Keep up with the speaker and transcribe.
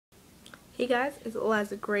Hey guys, it's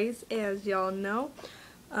Eliza Grace, as y'all know.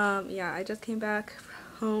 Yeah, I just came back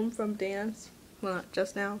home from dance. Well, not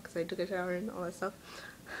just now, because I took a shower and all that stuff.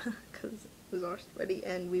 Because it was all sweaty,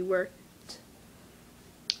 and we worked.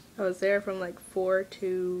 I was there from like 4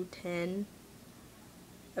 to 10,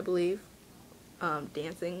 I believe.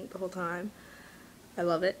 Dancing the whole time. I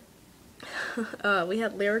love it. We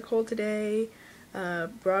had lyrical today,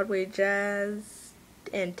 Broadway jazz,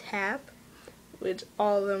 and tap, which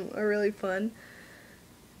all of them are really fun.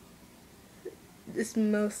 It's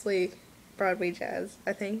mostly Broadway jazz,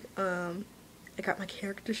 I think. I got my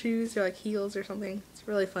character shoes, they're like heels or something. It's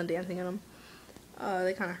really fun dancing in them.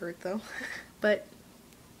 They kind of hurt though. But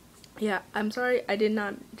yeah, I'm sorry I did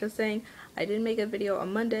not, just saying, I didn't make a video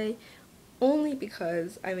on Monday only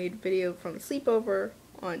because I made a video from sleepover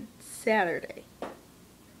on Saturday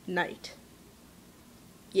night.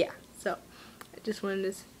 Yeah, so I just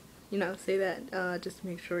wanted to, say that just to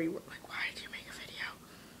make sure you were like, why did you make a video?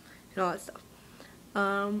 And all that stuff.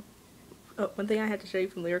 Oh, one thing I had to show you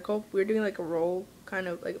from Lyrical, we were doing like a roll, kind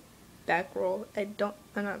of like a back roll. I'm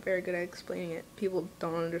not very good at explaining it. People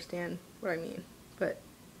don't understand what I mean, but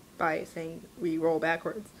by saying we roll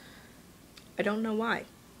backwards. I don't know why,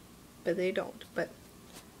 but they don't. But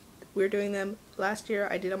we're doing them. Last year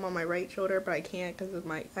I did them on my right shoulder, but I can't because of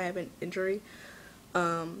I have an injury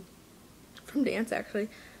from dance actually.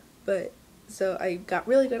 But so I got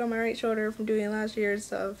really good on my right shoulder from doing last year's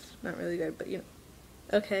stuff. Not really good, but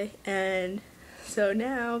okay, and so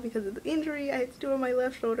now, because of the injury I had to do on my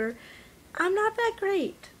left shoulder, I'm not that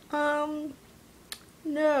great. No,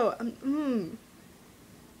 not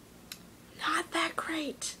that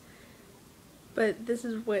great. But this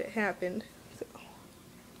is what happened. So.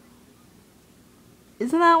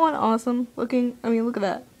 Isn't that one awesome looking? I mean, look at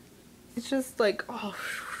that. It's just like, oh,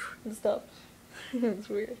 and stuff. It's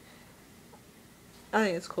weird. I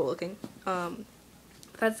think it's cool looking.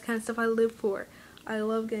 That's the kind of stuff I live for. I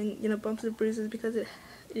love getting, bumps and bruises because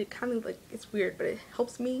it kind of like, it's weird, but it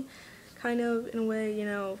helps me kind of in a way,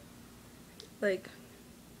 like,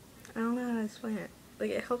 I don't know how to explain it.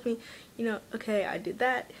 Like, it helps me, okay, I did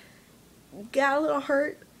that, got a little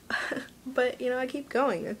hurt, but, I keep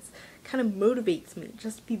going. It's kind of motivates me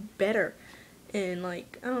just to be better and,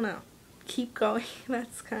 like, I don't know, keep going.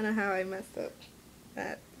 That's kind of how I messed up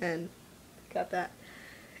that and got that.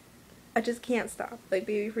 I just can't stop. Like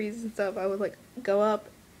baby freeze and stuff, I would like go up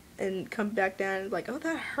and come back down and like, oh,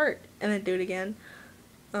 that hurt, and then do it again.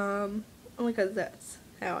 Only because that's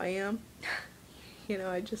how I am.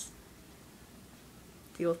 I just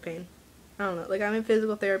deal with pain. I don't know. Like I'm in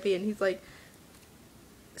physical therapy and he's like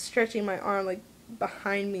stretching my arm like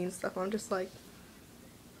behind me and stuff. I'm just like,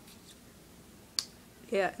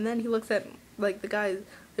 yeah. And then he looks at like the guy,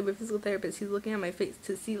 like my physical therapist. He's looking at my face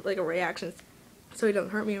to see like a reaction, so he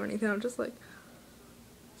doesn't hurt me or anything. I'm just like,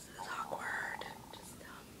 this is awkward. Just,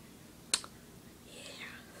 yeah.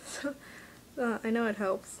 So, I know it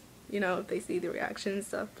helps, if they see the reaction and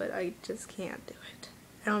stuff, but I just can't do it.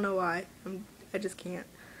 I don't know why. I just can't.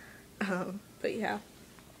 But yeah.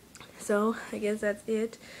 So, I guess that's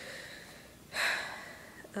it.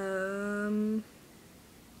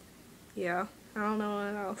 Yeah. I don't know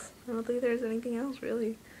what else. I don't think there's anything else,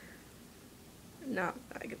 really. Not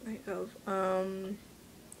that I can think of.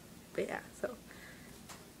 But yeah, so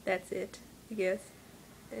that's it, I guess.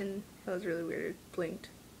 And that was really weird. It blinked.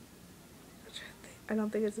 I don't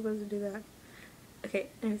think it's supposed to do that. Okay,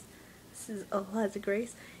 anyways, this is Eliza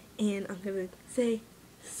Grace, and I'm gonna say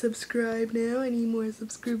subscribe now. I need more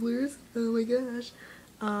subscribers. Oh my gosh.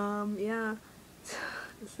 Yeah.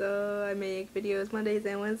 So I make videos Mondays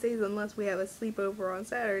and Wednesdays unless we have a sleepover on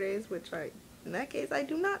Saturdays, which in that case, I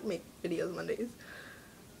do not make videos Mondays.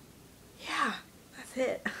 Yeah, that's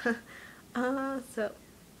it. So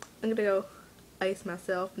I'm gonna go ice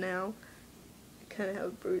myself now. I kind of have a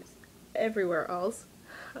bruise everywhere else,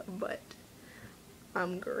 but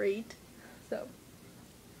I'm great. So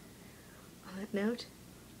on that note,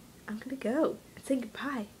 I'm gonna go and say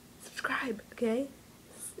goodbye. Subscribe, okay?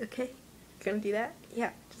 Okay? You gonna do that?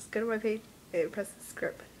 Yeah, just go to my page and press the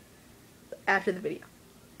subscribe button after the video.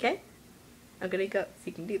 Okay? I'm gonna go so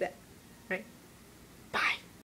you can do that. Alright?